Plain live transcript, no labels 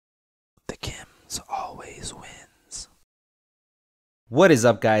always wins. What is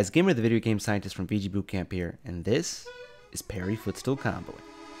up, guys? Gamer the video game scientist from VG Bootcamp here, and this is Parry Footstool comboing.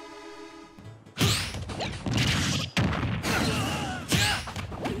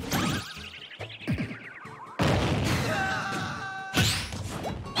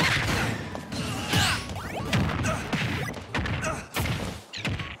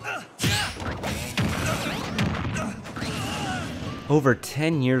 Over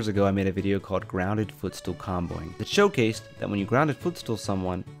 10 years ago, I made a video called Grounded Footstool Comboing that showcased that when you grounded footstool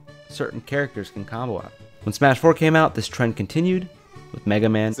someone, certain characters can combo out. When Smash 4 came out, this trend continued with Mega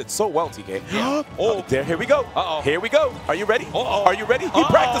Man. It's so well, TK. Oh, there, here we go. Here we go. Are you ready? Are you ready? He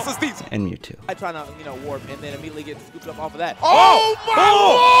practices these. And Mewtwo. I try to, warp and then immediately get scooped up off of that. Oh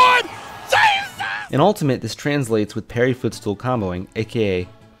my Lord! Jesus! In Ultimate, this translates with Parry Footstool comboing, aka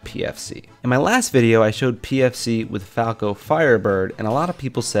PFC. In my last video, I showed PFC with Falco Firebird, and a lot of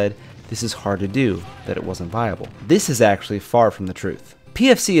people said this is hard to do, that it wasn't viable. This is actually far from the truth.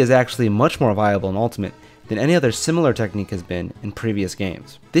 PFC is actually much more viable in Ultimate than any other similar technique has been in previous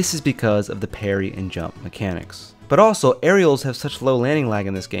games. This is because of the parry and jump mechanics. But also, aerials have such low landing lag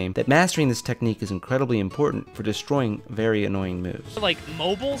in this game that mastering this technique is incredibly important for destroying very annoying moves. Like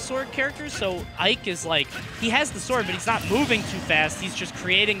mobile sword characters, so Ike is like, he has the sword, but he's not moving too fast, he's just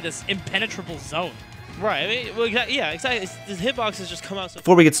creating this impenetrable zone. Right, I mean, well, yeah, exactly. The hitboxes just come out so.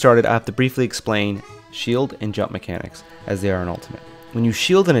 Before we get started, I have to briefly explain shield and jump mechanics as they are in Ultimate. When you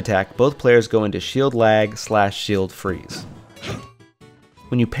shield an attack, both players go into shield lag / shield freeze.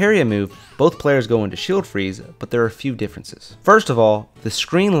 When you parry a move, both players go into shield freeze, but there are a few differences. First of all, the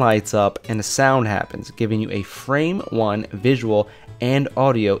screen lights up and a sound happens, giving you a frame 1 visual and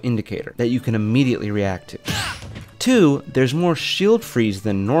audio indicator that you can immediately react to. 2, there's more shield freeze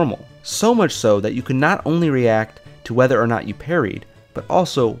than normal, so much so that you can not only react to whether or not you parried, but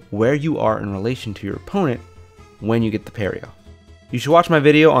also where you are in relation to your opponent when you get the parry off. You should watch my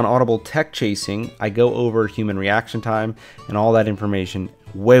video on audible tech chasing. I go over human reaction time and all that information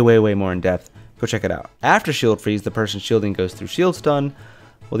way more in depth. Go check it out. After shield freeze, the person shielding goes through shield stun,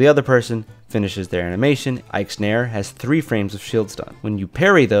 while the other person finishes their animation. Ike's Nair has 3 frames of shield stun. When you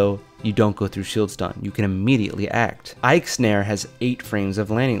parry though, you don't go through shield stun. You can immediately act. Ike's Nair has 8 frames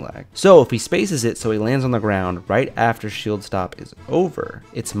of landing lag. So if he spaces it so he lands on the ground right after shield stop is over,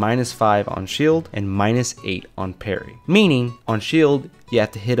 it's -5 on shield and -8 on parry. Meaning, on shield, you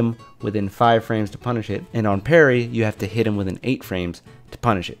have to hit him within 5 frames to punish it, and on parry, you have to hit him within 8 frames to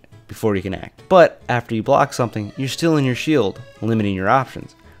punish it before you can act. But after you block something, you're still in your shield, limiting your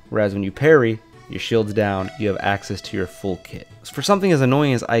options. Whereas when you parry, your shield's down, you have access to your full kit. For something as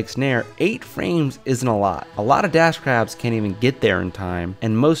annoying as Ike's Nair, 8 frames isn't a lot. A lot of dash grabs can't even get there in time,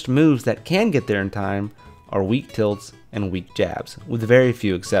 and most moves that can get there in time are weak tilts and weak jabs, with very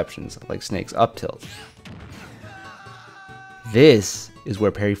few exceptions, like Snake's up tilt. This is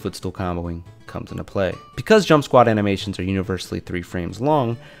where Parry Footstool comboing comes into play. Because jump squat animations are universally 3 frames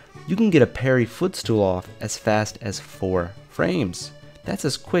long, you can get a Parry Footstool off as fast as 4 frames. That's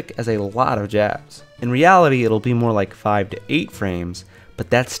as quick as a lot of jabs. In reality, it'll be more like 5 to 8 frames, but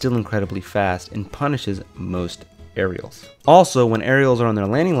that's still incredibly fast and punishes most aerials. Also, when aerials are on their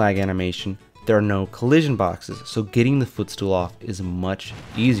landing lag animation, there are no collision boxes, so getting the footstool off is much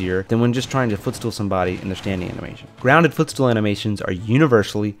easier than when just trying to footstool somebody in their standing animation. Grounded footstool animations are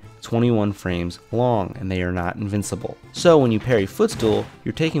universally 21 frames long, and they are not invincible. So when you parry footstool,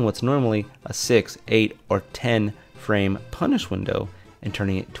 you're taking what's normally a 6, 8, or 10 frame punish window and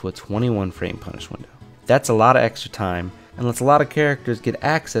turning it to a 21 frame punish window. That's a lot of extra time and lets a lot of characters get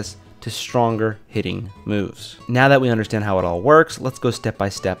access to stronger hitting moves. Now that we understand how it all works, let's go step by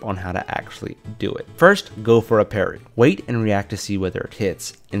step on how to actually do it. First, go for a parry. Wait and react to see whether it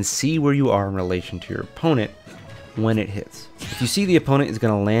hits, and see where you are in relation to your opponent when it hits. If you see the opponent is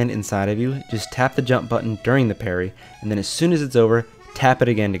going to land inside of you, just tap the jump button during the parry, and then as soon as it's over, tap it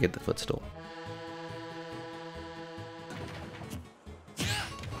again to get the footstool.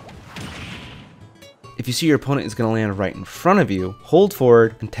 If you see your opponent is going to land right in front of you, hold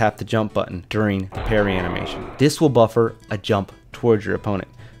forward and tap the jump button during the parry animation. This will buffer a jump towards your opponent.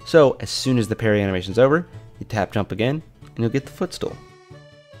 So as soon as the parry animation is over, you tap jump again and you'll get the footstool.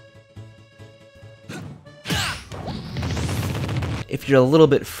 If you're a little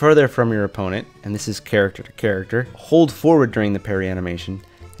bit further from your opponent, and this is character to character, hold forward during the parry animation,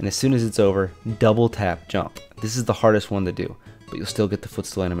 and as soon as it's over, double tap jump. This is the hardest one to do, but you'll still get the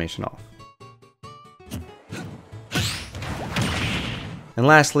footstool animation off. And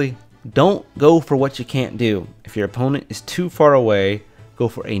lastly, don't go for what you can't do. If your opponent is too far away, go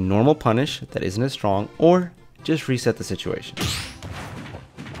for a normal punish that isn't as strong, or just reset the situation.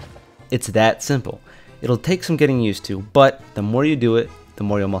 It's that simple. It'll take some getting used to, but the more you do it, the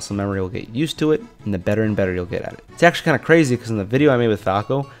more your muscle memory will get used to it, and the better and better you'll get at it. It's actually kind of crazy because in the video I made with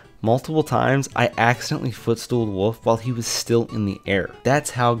Falco, multiple times I accidentally footstooled Wolf while he was still in the air. That's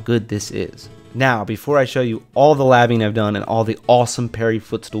how good this is. Now, before I show you all the labbing I've done and all the awesome parry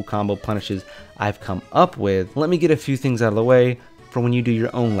footstool combo punishes I've come up with, let me get a few things out of the way for when you do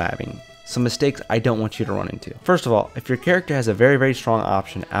your own labbing. Some mistakes I don't want you to run into. First of all, if your character has a very strong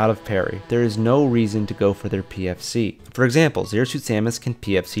option out of parry, there is no reason to go for their PFC. For example, Zero Suit Samus can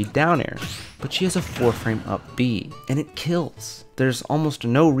PFC down air, but she has a 4-frame up B, and it kills. There's almost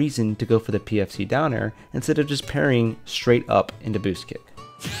no reason to go for the PFC down air instead of just parrying straight up into boost kick.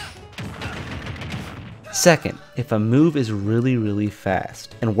 Second, if a move is really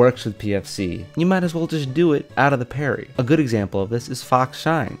fast and works with PFC, you might as well just do it out of the parry. A good example of this is Fox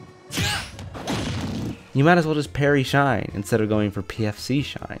Shine. You might as well just parry Shine instead of going for PFC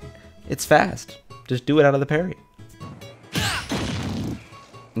Shine. It's fast. Just do it out of the parry.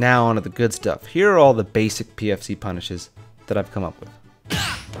 Now onto the good stuff. Here are all the basic PFC punishes that I've come up with.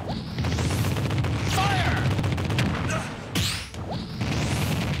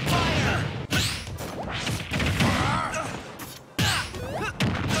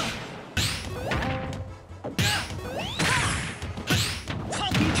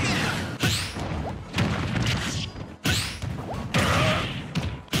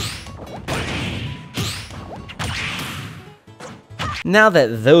 Now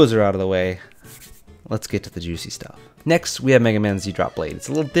that those are out of the way, let's get to the juicy stuff. Next, we have Mega Man Z-Drop Blade. It's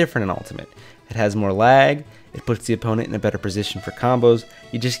a little different in Ultimate. It has more lag, it puts the opponent in a better position for combos,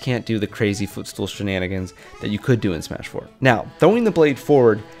 you just can't do the crazy footstool shenanigans that you could do in Smash 4. Now, throwing the blade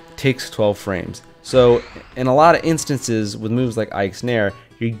forward takes 12 frames, so in a lot of instances with moves like Ike's Nair,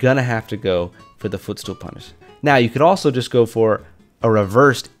 you're gonna have to go for the footstool punish. Now, you could also just go for a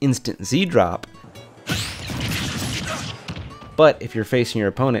reversed instant Z-Drop, but if you're facing your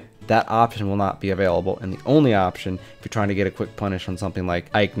opponent, that option will not be available, and the only option, if you're trying to get a quick punish on something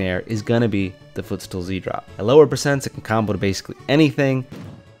like Ike Nair, is gonna be the footstool Z-Drop. At lower percents, it can combo to basically anything.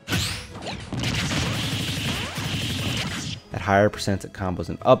 At higher percents, it combos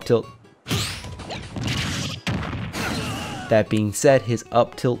an up tilt. That being said, his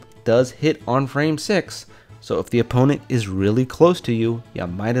up tilt does hit on frame 6, so if the opponent is really close to you, you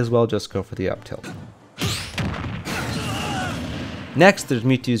might as well just go for the up tilt. Next, there's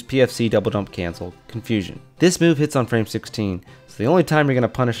Mewtwo's PFC Double Jump Cancel, Confusion. This move hits on frame 16, so the only time you're going to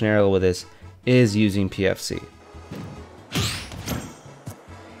punish an aerial with this is using PFC.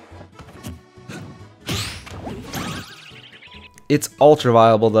 It's ultra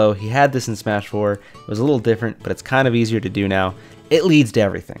viable though. He had this in Smash 4. It was a little different, but it's kind of easier to do now. It leads to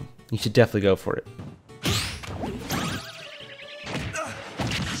everything. You should definitely go for it.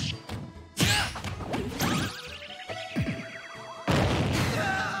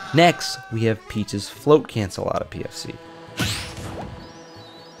 Next, we have Peach's Float Cancel out of PFC.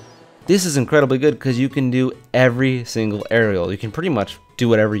 This is incredibly good because you can do every single aerial. You can pretty much do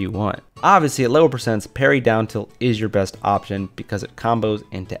whatever you want. Obviously, at lower percents, parry down tilt is your best option because it combos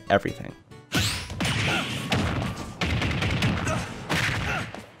into everything.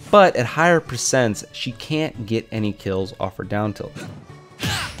 But at higher percents, she can't get any kills off her down tilt.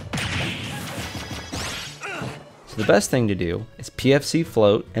 So the best thing to do is PFC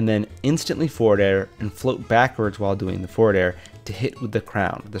float and then instantly forward air and float backwards while doing the forward air to hit with the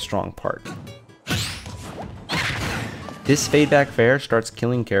crown, the strong part. This fade back fair starts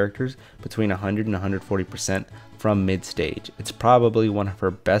killing characters between 100 and 140% from mid stage. It's probably one of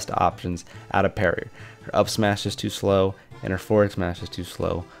her best options out of parry. Her up smash is too slow and her forward smash is too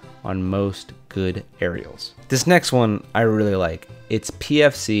slow on most good aerials. This next one I really like. It's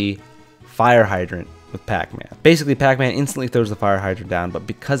PFC Fire Hydrant with Pac-Man. Basically, Pac-Man instantly throws the fire hydrant down, but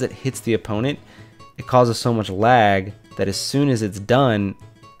because it hits the opponent, it causes so much lag that as soon as it's done,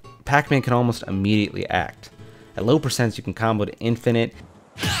 Pac-Man can almost immediately act. At low percents, you can combo to infinite.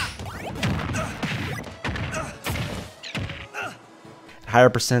 At higher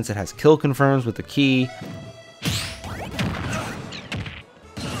percents, it has kill confirms with the key.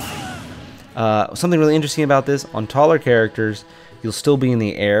 Something really interesting about this, on taller characters, you'll still be in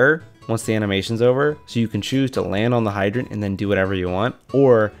the air once the animation's over, so you can choose to land on the hydrant and then do whatever you want,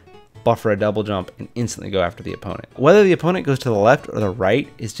 or buffer a double jump and instantly go after the opponent. Whether the opponent goes to the left or the right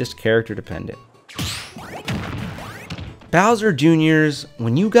is just character dependent. Bowser Jr.'s,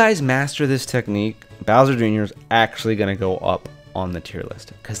 when you guys master this technique, Bowser Jr. is actually going to go up on the tier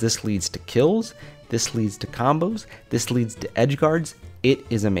list, because this leads to kills, this leads to combos, this leads to edge guards. It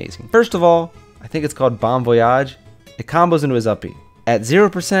is amazing. First of all, I think it's called Bon Voyage. It combos into his up B. At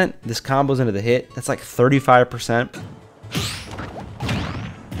 0%, this combos into the hit. That's like 35%.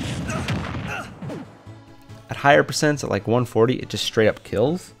 At higher percents, at like 140, it just straight up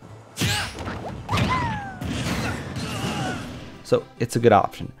kills. So it's a good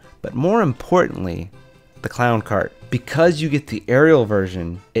option. But more importantly, the clown cart. Because you get the aerial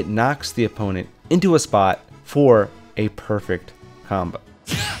version, it knocks the opponent into a spot for a perfect combo.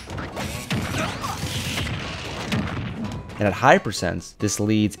 And at high percents, this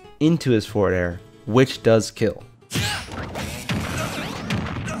leads into his forward air, which does kill.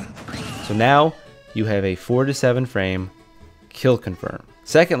 So now you have a 4 to 7 frame kill confirm.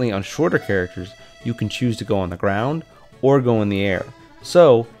 Secondly, on shorter characters, you can choose to go on the ground or go in the air.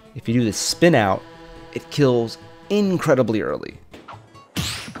 So if you do the spin out, it kills incredibly early.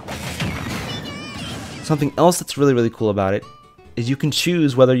 Something else that's really cool about it is you can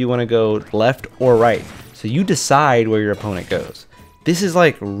choose whether you want to go left or right. So you decide where your opponent goes. This is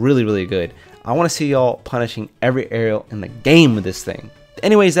like really good. I want to see y'all punishing every aerial in the game with this thing.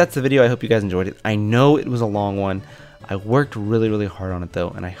 Anyways, that's the video. I hope you guys enjoyed it. I know it was a long one. I worked really hard on it though,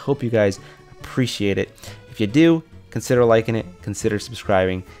 and I hope you guys appreciate it. If you do, consider liking it, consider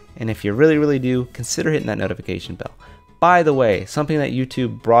subscribing, and if you really do, consider hitting that notification bell. By the way, something that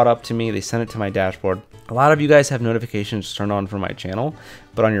YouTube brought up to me, they sent it to my dashboard. A lot of you guys have notifications turned on for my channel,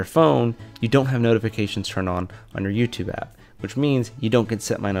 but on your phone, you don't have notifications turned on your YouTube app, which means you don't get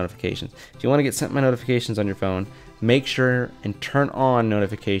sent my notifications. If you want to get sent my notifications on your phone, make sure and turn on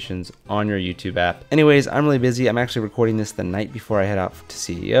notifications on your YouTube app. Anyways, I'm really busy. I'm actually recording this the night before I head out to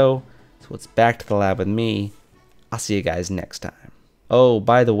CEO, so it's back to the lab with me. I'll see you guys next time. Oh,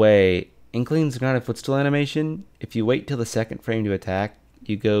 by the way, Inkling's grounded footstool animation, if you wait till the second frame to attack,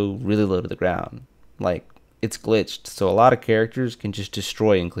 you go really low to the ground. Like, it's glitched, so a lot of characters can just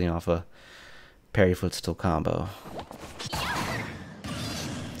destroy Inkling off a Parry Footstool combo.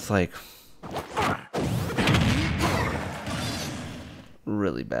 It's like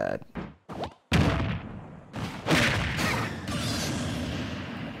really bad.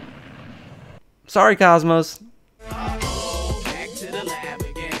 Sorry, Cosmos.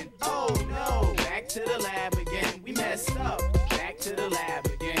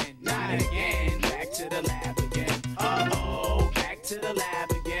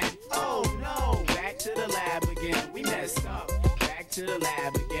 To the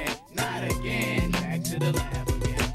lab again, not again, back to the lab.